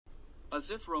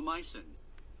Azithromycin.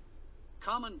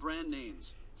 Common brand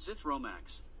names: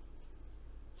 Zithromax.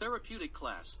 Therapeutic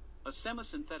class: a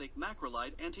semisynthetic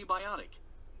macrolide antibiotic.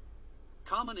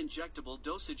 Common injectable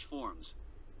dosage forms: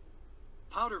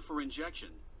 powder for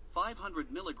injection,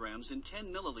 500 milligrams in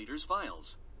 10 milliliters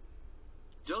vials.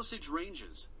 Dosage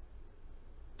ranges: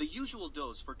 the usual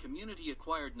dose for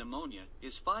community-acquired pneumonia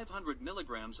is 500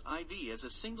 milligrams IV as a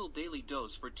single daily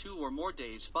dose for 2 or more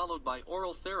days, followed by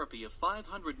oral therapy of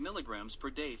 500 milligrams per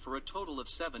day for a total of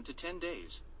 7 to 10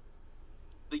 days.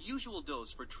 The usual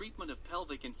dose for treatment of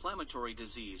pelvic inflammatory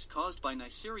disease caused by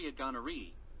Neisseria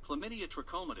gonorrhoeae, Chlamydia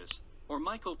trachomatis, or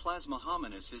Mycoplasma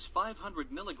hominis is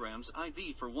 500 milligrams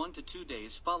IV for 1 to 2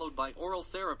 days, followed by oral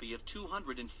therapy of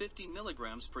 250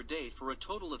 milligrams per day for a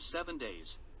total of 7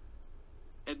 days.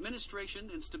 Administration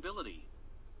and stability.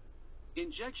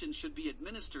 Injection should be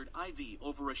administered IV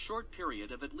over a short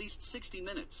period of at least 60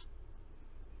 minutes.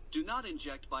 Do not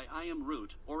inject by IM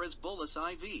route or as bolus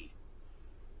IV.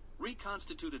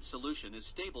 Reconstituted solution is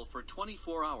stable for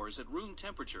 24 hours at room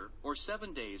temperature or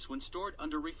 7 days when stored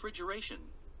under refrigeration.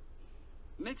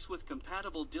 Mix with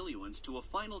compatible diluents to a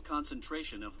final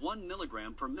concentration of 1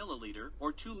 mg per milliliter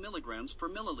or 2 mg per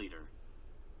milliliter.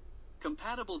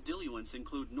 Compatible diluents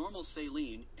include normal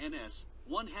saline, NS,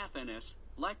 1/2 NS,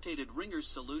 lactated Ringer's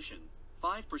solution,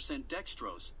 5%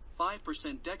 dextrose,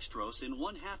 5% dextrose in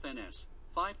 1/2 NS,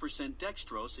 5%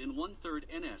 dextrose in 1/3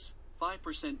 NS,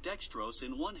 5% dextrose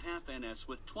in 1/2 NS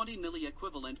with 20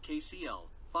 milliequivalent KCl,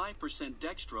 5%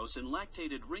 dextrose in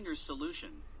lactated Ringer's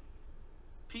solution.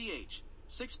 pH,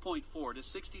 6.4 to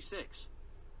 66.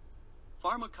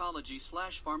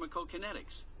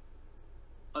 Pharmacology/pharmacokinetics.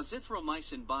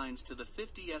 Azithromycin binds to the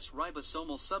 50S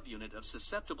ribosomal subunit of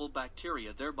susceptible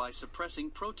bacteria, thereby suppressing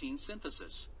protein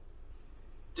synthesis.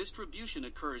 Distribution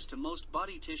occurs to most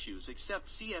body tissues except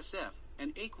CSF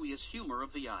and aqueous humor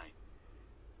of the eye.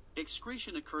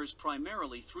 Excretion occurs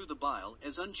primarily through the bile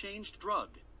as unchanged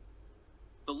drug.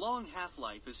 The long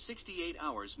half-life is 68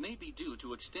 hours, may be due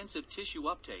to extensive tissue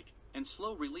uptake and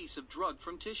slow release of drug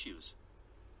from tissues.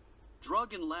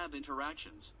 Drug and lab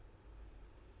interactions.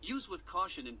 Use with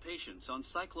caution in patients on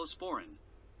cyclosporin.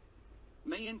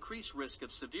 May increase risk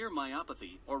of severe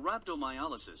myopathy or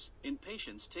rhabdomyolysis in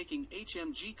patients taking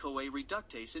HMG-CoA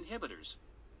reductase inhibitors.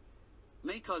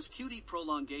 May cause QT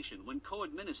prolongation when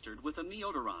co-administered with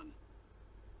amiodarone.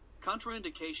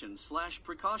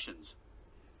 Contraindications/precautions.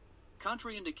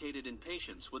 Contraindicated in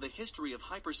patients with a history of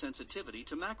hypersensitivity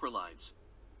to macrolides.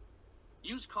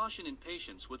 Use caution in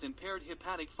patients with impaired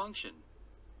hepatic function.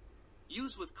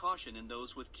 Use with caution in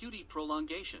those with QT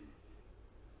prolongation.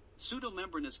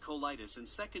 Pseudomembranous colitis and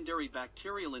secondary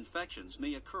bacterial infections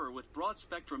may occur with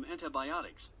broad-spectrum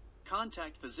antibiotics.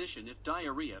 Contact physician if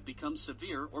diarrhea becomes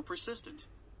severe or persistent.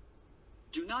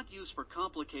 Do not use for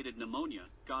complicated pneumonia,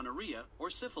 gonorrhea, or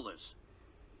syphilis.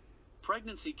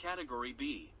 Pregnancy Category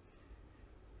B.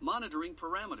 Monitoring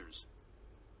parameters.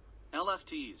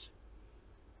 LFTs.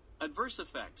 Adverse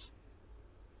effects.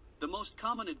 The most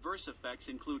common adverse effects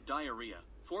include diarrhea,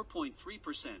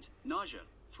 4.3%, nausea,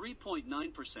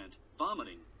 3.9%,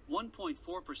 vomiting,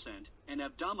 1.4%, and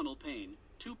abdominal pain,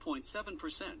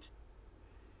 2.7%.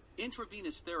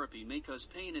 Intravenous therapy may cause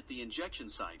pain at the injection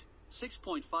site,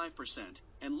 6.5%,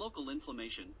 and local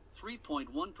inflammation,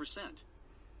 3.1%.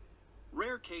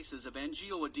 Rare cases of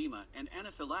angioedema and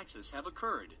anaphylaxis have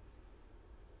occurred.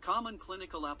 Common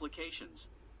clinical applications.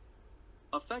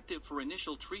 Effective for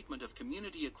initial treatment of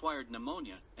community-acquired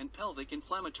pneumonia and pelvic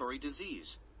inflammatory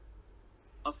disease.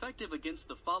 Effective against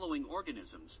the following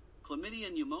organisms: Chlamydia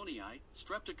pneumoniae,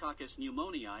 Streptococcus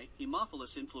pneumoniae,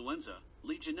 Haemophilus influenza,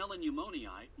 Legionella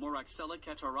pneumoniae, Moraxella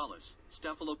catarrhalis,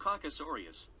 Staphylococcus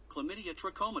aureus, Chlamydia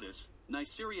trachomatis,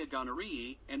 Neisseria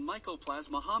gonorrhoeae, and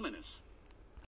Mycoplasma hominis.